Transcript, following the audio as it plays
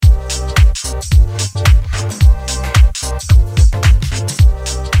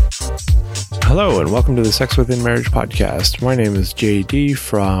Hello and welcome to the Sex Within Marriage podcast. My name is JD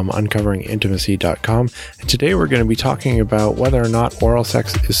from uncoveringintimacy.com, and today we're going to be talking about whether or not oral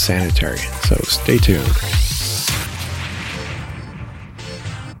sex is sanitary. So stay tuned.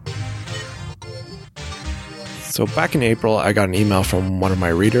 So back in April, I got an email from one of my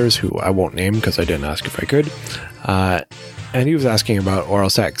readers who I won't name because I didn't ask if I could. And he was asking about oral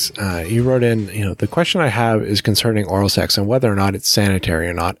sex. He wrote in, the question I have is concerning oral sex and whether or not it's sanitary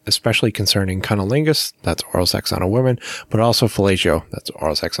or not, especially concerning cunnilingus, that's oral sex on a woman, but also fellatio, that's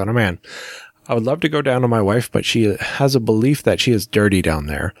oral sex on a man. I would love to go down to my wife, but she has a belief that she is dirty down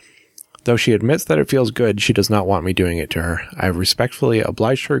there. Though she admits that it feels good, she does not want me doing it to her. I have respectfully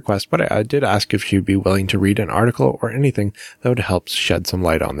obliged her request, but I did ask if she would be willing to read an article or anything that would help shed some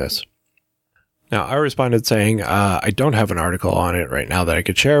light on this. Now, I responded saying, I don't have an article on it right now that I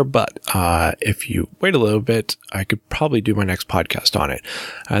could share, but if you wait a little bit, I could probably do my next podcast on it.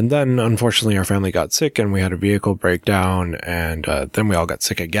 And then, unfortunately, our family got sick and we had a vehicle breakdown, and then we all got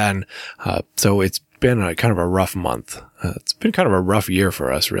sick again. So it's been kind of a rough month. It's been kind of a rough year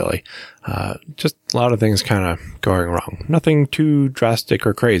for us, really. Just a lot of things kind of going wrong. Nothing too drastic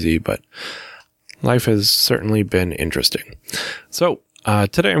or crazy, but life has certainly been interesting. So,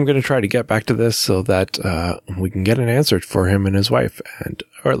 today I'm going to try to get back to this so that we can get an answer for him and his wife,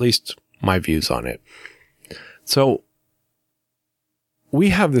 or at least my views on it. So we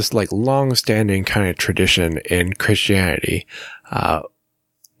have this long-standing kind of tradition in Christianity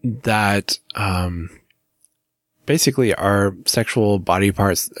that basically our sexual body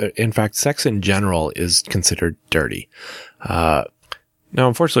parts, in fact, sex in general, is considered dirty. Now,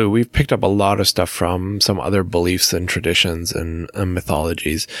 unfortunately, we've picked up a lot of stuff from some other beliefs and traditions and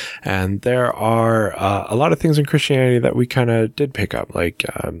mythologies. And there are a lot of things in Christianity that we kind of did pick up, like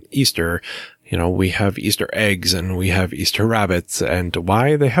Easter. We have Easter eggs and we have Easter rabbits. And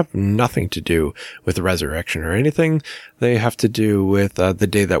why? They have nothing to do with the resurrection or anything. They have to do with the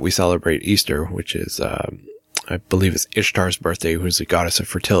day that we celebrate Easter, which is I believe it's Ishtar's birthday, who's the goddess of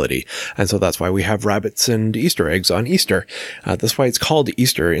fertility. And so that's why we have rabbits and Easter eggs on Easter. That's why it's called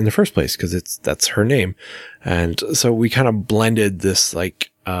Easter in the first place, because that's her name. And so we kind of blended this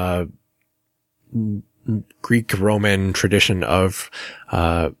Greek-Roman tradition of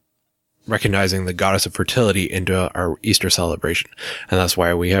recognizing the goddess of fertility into our Easter celebration. And that's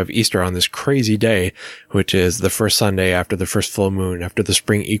why we have Easter on this crazy day, which is the first Sunday after the first full moon, after the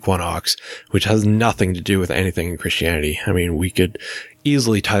spring equinox, which has nothing to do with anything in Christianity. I mean, we could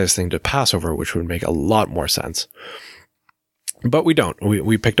easily tie this thing to Passover, which would make a lot more sense. But we don't.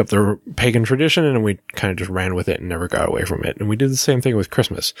 We picked up the pagan tradition and we kind of just ran with it and never got away from it. And we did the same thing with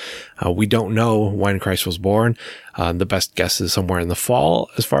Christmas. We don't know when Christ was born. The best guess is somewhere in the fall,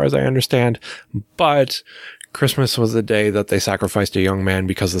 as far as I understand. But Christmas was the day that they sacrificed a young man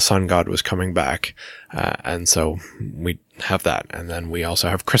because the sun god was coming back. And so we have that. And then we also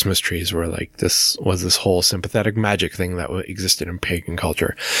have Christmas trees where this was this whole sympathetic magic thing that existed in pagan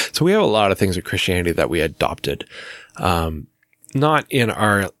culture. So we have a lot of things in Christianity that we adopted. Not in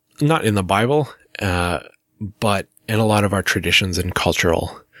the Bible, but in a lot of our traditions and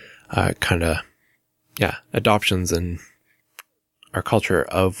cultural, adoptions in our culture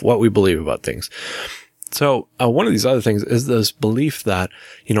of what we believe about things. So, one of these other things is this belief that,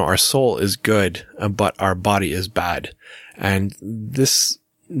 our soul is good, but our body is bad. And this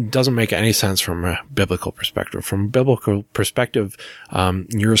doesn't make any sense from a biblical perspective. From a biblical perspective,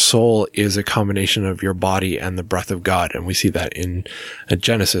 your soul is a combination of your body and the breath of God. And we see that in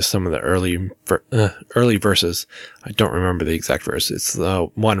Genesis, some of the early verses. I don't remember the exact verse. It's the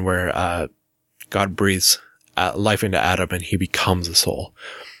one where, God breathes life into Adam and he becomes a soul.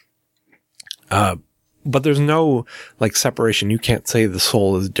 But there's no separation. You can't say the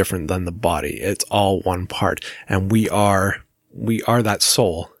soul is different than the body. It's all one part. And we are that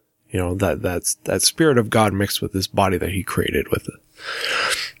soul, that spirit of God mixed with this body that he created with it.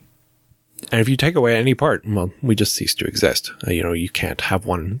 And if you take away any part, well, we just cease to exist. You can't have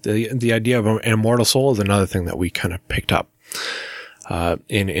one. The idea of an immortal soul is another thing that we kind of picked up.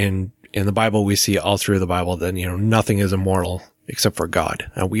 In the Bible, we see all through the Bible that, nothing is immortal except for God.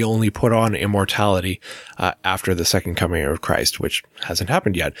 And we only put on immortality, after the second coming of Christ, which hasn't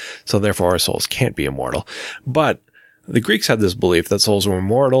happened yet. So therefore our souls can't be immortal. But the Greeks had this belief that souls were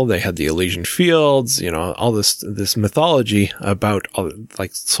immortal. They had the Elysian fields, all this mythology about,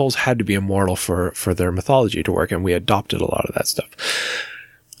 souls had to be immortal for their mythology to work. And we adopted a lot of that stuff.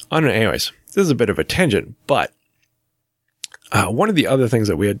 Anyways, this is a bit of a tangent, but one of the other things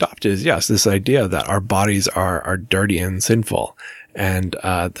that we adopted is, yes, this idea that our bodies are dirty and sinful, and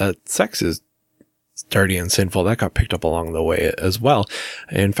that sex is dirty and sinful, that got picked up along the way as well.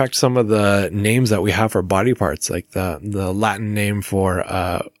 In fact, some of the names that we have for body parts, like the Latin name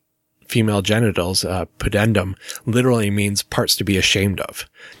for female genitals, pudendum, literally means parts to be ashamed of.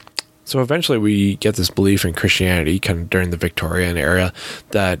 So eventually we get this belief in Christianity, kind of during the Victorian era,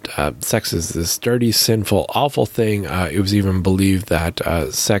 that sex is this dirty, sinful, awful thing. It was even believed that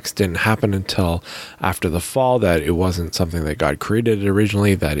sex didn't happen until after the fall, that it wasn't something that God created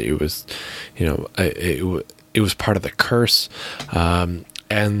originally, that it was, it was part of the curse.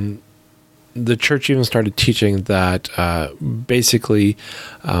 And the church even started teaching that basically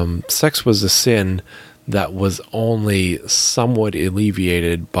sex was a sin that was only somewhat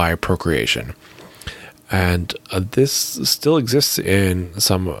alleviated by procreation. And this still exists in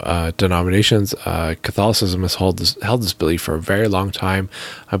some denominations. Catholicism has held this belief for a very long time.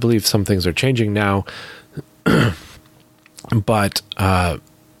 I believe some things are changing now. But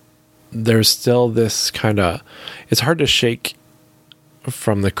there's still this kind of... It's hard to shake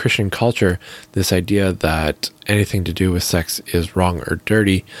from the Christian culture this idea that anything to do with sex is wrong or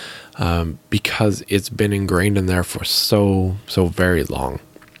dirty, because it's been ingrained in there for so very long.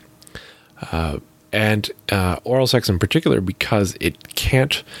 And oral sex in particular, because it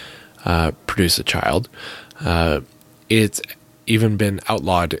can't produce a child. It's even been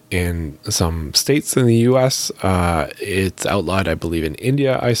outlawed in some states in the US. It's outlawed, I believe, in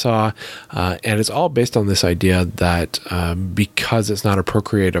India, I saw. And it's all based on this idea that because it's not a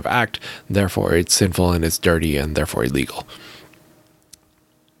procreative act, therefore it's sinful and it's dirty and therefore illegal.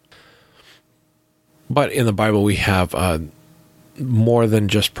 But in the Bible, we have more than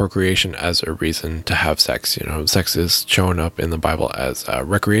just procreation as a reason to have sex. Sex is shown up in the Bible as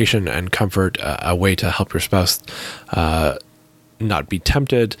recreation and comfort, a way to help your spouse not be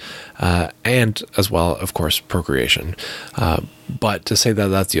tempted, and as well, of course, procreation. But to say that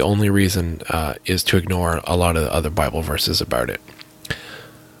that's the only reason is to ignore a lot of the other Bible verses about it.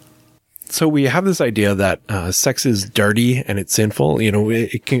 So we have this idea that sex is dirty and it's sinful.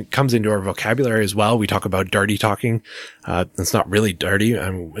 It comes into our vocabulary as well. We talk about dirty talking. It's not really dirty.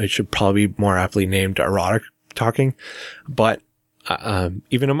 It should probably be more aptly named erotic talking. But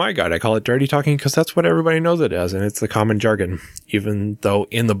even in my guide, I call it dirty talking because that's what everybody knows it as, and it's the common jargon, even though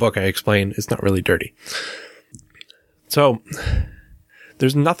in the book I explain it's not really dirty. So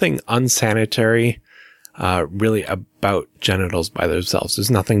there's nothing unsanitary really about genitals by themselves.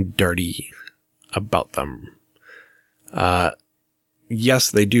 There's nothing dirty about them.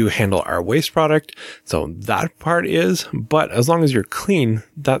 Yes, they do handle our waste product, so that part is, but as long as you're clean,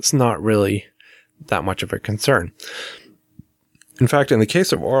 that's not really that much of a concern. In fact, in the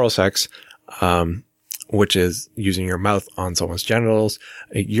case of oral sex, which is using your mouth on someone's genitals,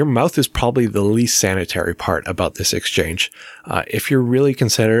 your mouth is probably the least sanitary part about this exchange. If you're really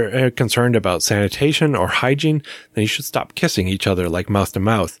concerned about sanitation or hygiene, then you should stop kissing each other like mouth to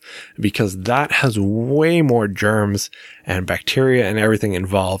mouth, because that has way more germs and bacteria and everything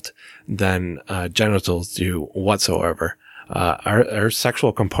involved than genitals do whatsoever. Our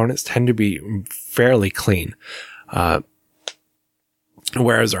sexual components tend to be fairly clean.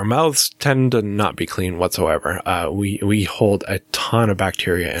 Whereas our mouths tend to not be clean whatsoever. We hold a ton of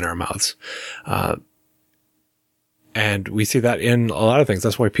bacteria in our mouths. And we see that in a lot of things.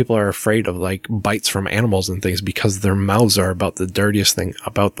 That's why people are afraid of like bites from animals and things, because their mouths are about the dirtiest thing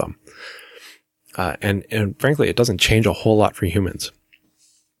about them. And frankly, it doesn't change a whole lot for humans.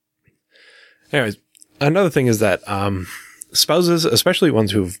 Anyways, another thing is that, spouses, especially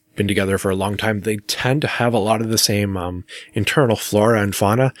ones who've been together for a long time, they tend to have a lot of the same internal flora and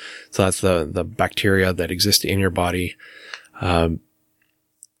fauna. So that's the bacteria that exist in your body.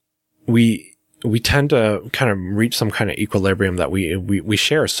 We tend to kind of reach some kind of equilibrium that we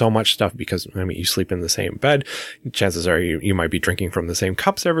share so much stuff because, you sleep in the same bed. Chances are you might be drinking from the same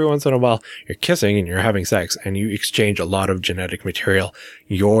cups every once in a while. You're kissing and you're having sex, and you exchange a lot of genetic material,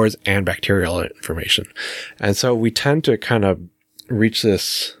 yours and bacterial information. And so we tend to kind of reach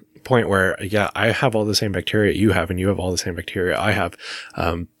this point where, I have all the same bacteria you have, and you have all the same bacteria I have.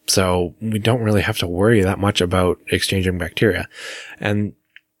 So we don't really have to worry that much about exchanging bacteria. And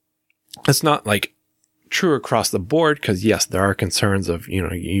it's not like true across the board, because yes, there are concerns of,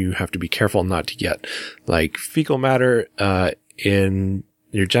 you have to be careful not to get like fecal matter in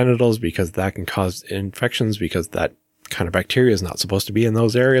your genitals, because that can cause infections, because that kind of bacteria is not supposed to be in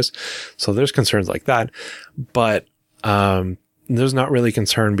those areas. So there's concerns like that. But there's not really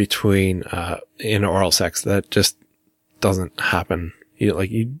concern between in oral sex. That just doesn't happen.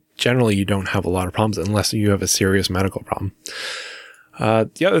 Generally you don't have a lot of problems unless you have a serious medical problem.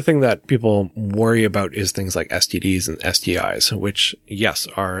 The other thing that people worry about is things like STDs and STIs, which, yes,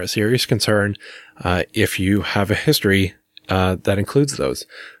 are a serious concern if you have a history that includes those.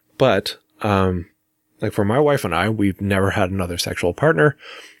 But like for my wife and I, we've never had another sexual partner.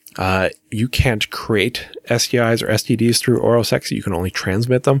 You can't create STIs or STDs through oral sex. You can only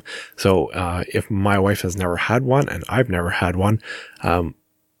transmit them. So if my wife has never had one and I've never had one,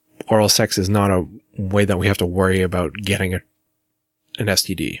 oral sex is not a way that we have to worry about getting an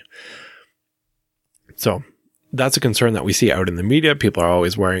STD. So that's a concern that we see out in the media. People are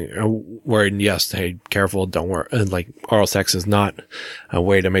always worried, yes, hey, careful, don't worry. Like, oral sex is not a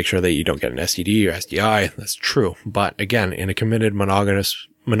way to make sure that you don't get an STD or STI. That's true. But again, in a committed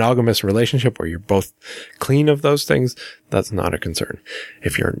monogamous relationship where you're both clean of those things, that's not a concern.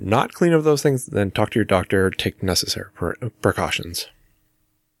 If you're not clean of those things, then talk to your doctor, take necessary precautions.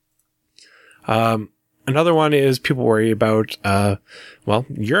 Another one is people worry about,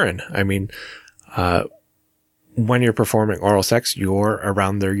 urine. I mean, when you're performing oral sex, you're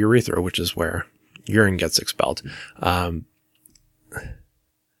around their urethra, which is where urine gets expelled.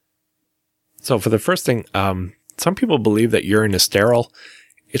 So for the first thing, some people believe that urine is sterile.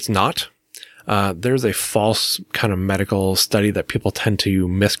 It's not. There's a false kind of medical study that people tend to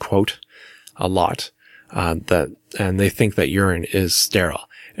misquote a lot, and they think that urine is sterile.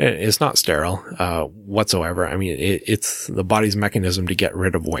 It's not sterile, whatsoever. I mean, it's the body's mechanism to get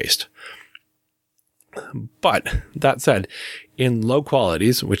rid of waste. But that said, in low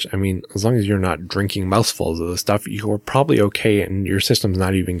qualities, which, I mean, as long as you're not drinking mouthfuls of the stuff, you're probably okay, and your system's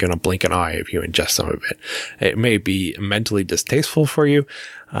not even going to blink an eye if you ingest some of it. It may be mentally distasteful for you,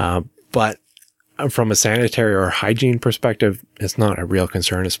 but from a sanitary or hygiene perspective, it's not a real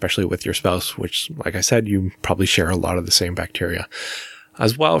concern, especially with your spouse, which, like I said, you probably share a lot of the same bacteria.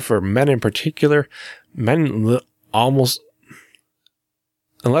 As well, for men in particular, men almost,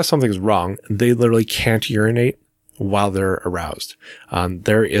 unless something's wrong, they literally can't urinate while they're aroused.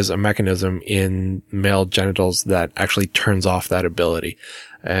 There is a mechanism in male genitals that actually turns off that ability.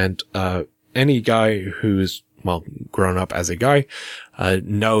 And any guy who's, grown up as a guy,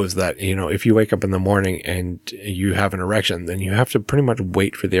 knows that, if you wake up in the morning and you have an erection, then you have to pretty much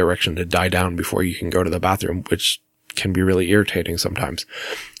wait for the erection to die down before you can go to the bathroom, which can be really irritating sometimes.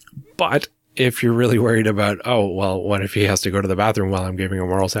 But if you're really worried about, what if he has to go to the bathroom while I'm giving him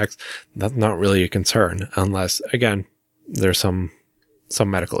oral sex? That's not really a concern, unless, again, there's some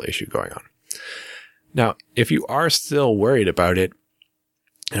medical issue going on. Now, if you are still worried about it,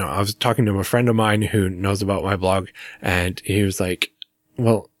 I was talking to a friend of mine who knows about my blog, and he was like,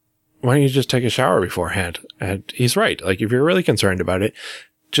 well, why don't you just take a shower beforehand? And he's right. Like, if you're really concerned about it,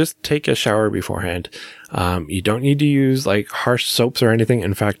 just take a shower beforehand. You don't need to use like harsh soaps or anything.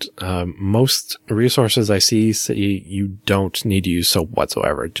 In fact, most resources I see say you don't need to use soap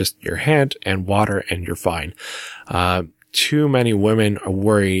whatsoever. Just your hand and water and you're fine. Too many women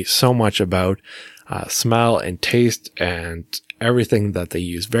worry so much about smell and taste and everything that they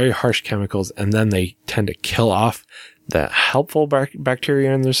use very harsh chemicals, and then they tend to kill off the helpful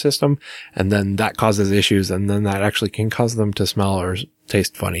bacteria in their system, and then that causes issues, and then that actually can cause them to smell or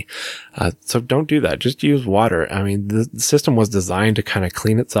taste funny. So don't do that. Just use water. I mean, the system was designed to kind of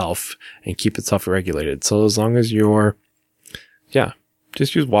clean itself and keep itself regulated. So as long as just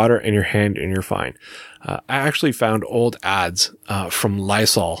use water and your hand and you're fine. I actually found old ads from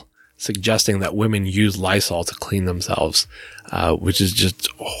Lysol suggesting that women use Lysol to clean themselves, which is just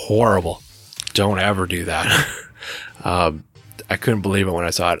horrible. Don't ever do that. I couldn't believe it when I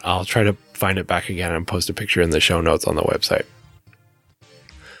saw it. I'll try to find it back again and post a picture in the show notes on the website.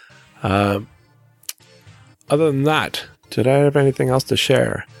 Other than that, did I have anything else to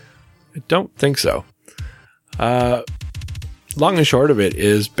share? I don't think so. Long and short of it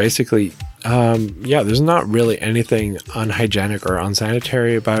is basically, there's not really anything unhygienic or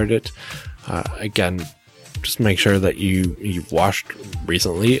unsanitary about it. Again, just make sure that you've washed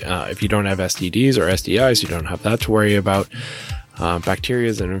recently. If you don't have STDs or STIs, you don't have that to worry about. Bacteria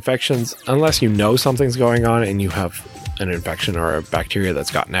and infections, unless you know something's going on and you have an infection or a bacteria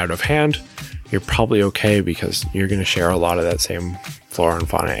that's gotten out of hand, you're probably okay because you're going to share a lot of that same flora and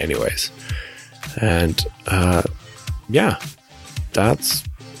fauna anyways. And that's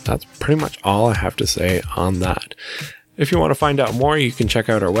pretty much all I have to say on that. If you want to find out more, you can check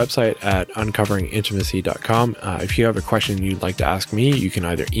out our website at uncoveringintimacy.com. If you have a question you'd like to ask me, you can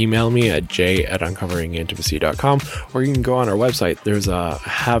either email me at j@uncoveringintimacy.com, or you can go on our website. There's a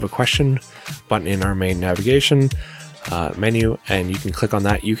have a question button in our main navigation menu, and you can click on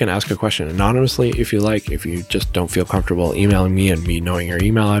that. You can ask a question anonymously if you like. If you just don't feel comfortable emailing me and me knowing your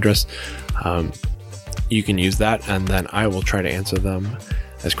email address, you can use that, and then I will try to answer them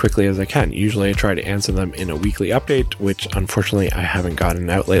as quickly as I can. Usually I try to answer them in a weekly update, which unfortunately I haven't gotten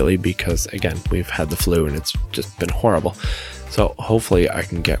out lately because, again, we've had the flu and it's just been horrible. So hopefully I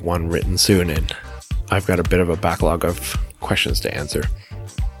can get one written soon, and I've got a bit of a backlog of questions to answer.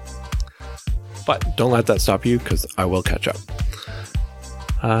 But don't let that stop you, because I will catch up.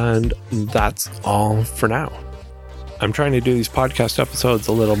 And that's all for now. I'm trying to do these podcast episodes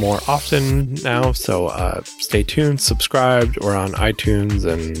a little more often now, so stay tuned, subscribe. We're on iTunes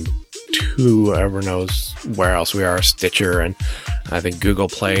and whoever knows where else we are, Stitcher, and I think Google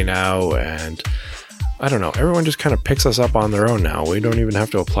Play now, and I don't know, everyone just kind of picks us up on their own now. We don't even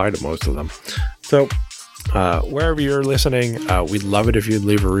have to apply to most of them. So wherever you're listening, we'd love it if you'd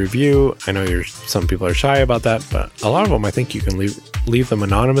leave a review. I know some people are shy about that, but a lot of them, I think you can leave them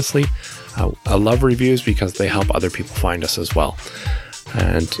anonymously. I love reviews because they help other people find us as well.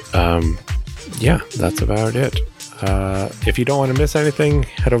 And yeah, that's about it. If you don't want to miss anything,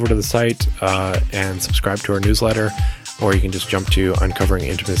 head over to the site and subscribe to our newsletter, or you can just jump to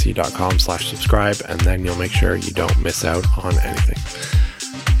uncoveringintimacy.com/subscribe, and then you'll make sure you don't miss out on anything.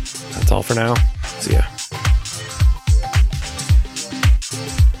 That's all for now. See ya.